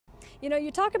You know,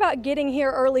 you talk about getting here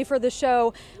early for the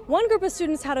show. One group of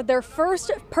students had their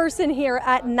first person here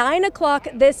at 9 o'clock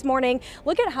this morning.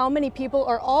 Look at how many people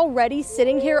are already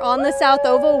sitting here on the South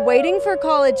Oval waiting for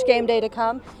College Game Day to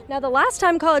come. Now, the last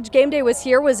time College Game Day was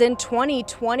here was in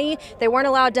 2020. They weren't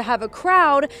allowed to have a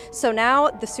crowd, so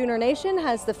now the Sooner Nation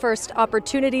has the first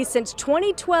opportunity since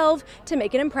 2012 to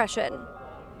make an impression.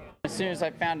 As soon as I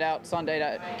found out Sunday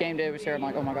that Game Day was here, I'm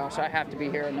like, oh my gosh, I have to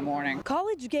be here in the morning.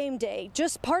 College Game Day,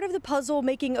 just part of the puzzle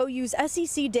making OU's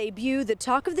SEC debut the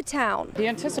talk of the town. The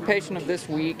anticipation of this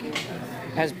week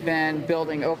has been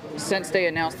building since they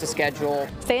announced the schedule.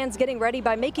 Fans getting ready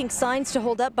by making signs to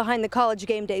hold up behind the College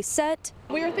Game Day set.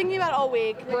 We were thinking about all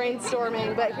week,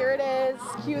 brainstorming, but here it is,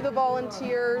 cue the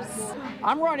volunteers.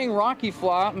 I'm running Rocky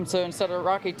Flop, and so instead of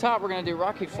Rocky Top, we're going to do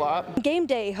Rocky Flop. Game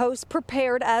Day hosts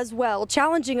prepared as well,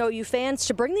 challenging OU fans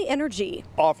to bring the energy.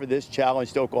 Offer this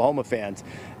challenge to Oklahoma fans.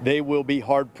 They will be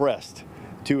hard-pressed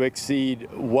to exceed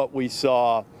what we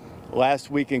saw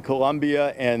last week in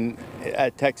Columbia and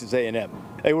at Texas A&M.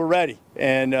 They were ready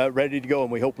and ready to go,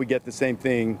 and we hope we get the same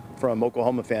thing from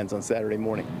Oklahoma fans on Saturday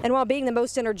morning. And while being the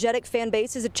most energetic fan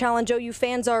base is a challenge OU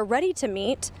fans are ready to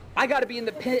meet, I got to be in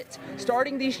the pit,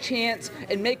 starting these chants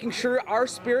and making sure our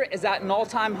spirit is at an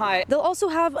all-time high. They'll also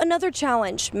have another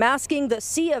challenge, masking the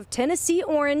sea of Tennessee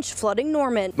orange flooding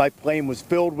Norman. My plane was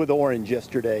filled with orange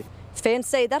yesterday. Fans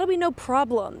say that'll be no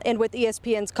problem, and with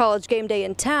ESPN's College Game Day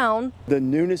in town, the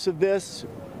newness of this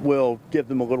will give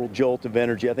them a little jolt of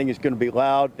energy. I think it's going to be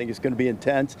loud. I think it's going to be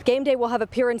intense. Game Day will have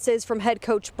appearances from head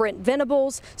coach Brent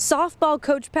Venables, softball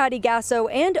coach Patty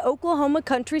Gasso, and Oklahoma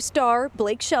country star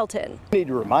Blake Shelton. I need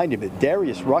to remind him that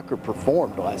Darius Rucker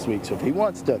performed last week, so if he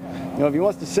wants to,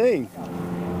 sing,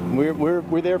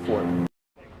 we're there for it.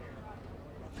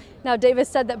 Now, Davis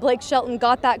said that Blake Shelton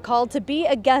got that call to be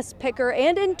a guest picker,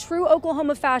 and in true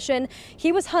Oklahoma fashion,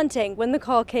 he was hunting when the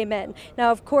call came in.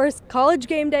 Now, of course, College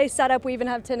Game Day set up. We even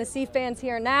have Tennessee fans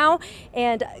here now,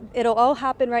 and it'll all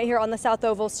happen right here on the South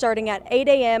Oval starting at 8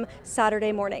 a.m.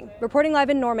 Saturday morning. Reporting live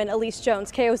in Norman, Elise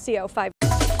Jones, KOCO 5.